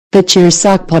But Cheer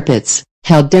Sockpuppets,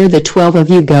 how dare the 12 of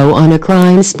you go on a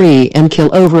crime spree and kill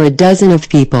over a dozen of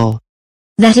people?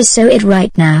 That is so it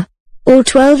right now. All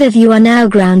 12 of you are now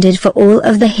grounded for all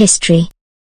of the history.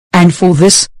 And for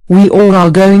this, we all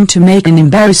are going to make an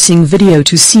embarrassing video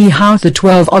to see how the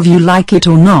 12 of you like it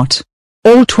or not.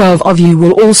 All 12 of you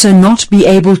will also not be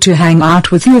able to hang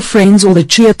out with your friends or the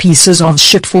cheer pieces of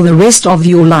shit for the rest of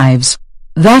your lives.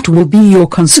 That will be your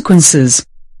consequences.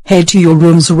 Head to your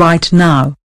rooms right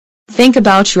now. Think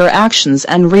about your actions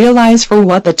and realize for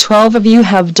what the 12 of you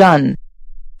have done.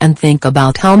 And think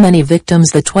about how many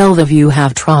victims the 12 of you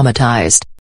have traumatized.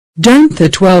 Don't the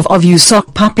 12 of you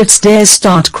sock puppets dare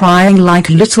start crying like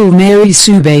little Mary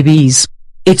Sue babies.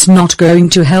 It's not going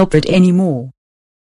to help it anymore.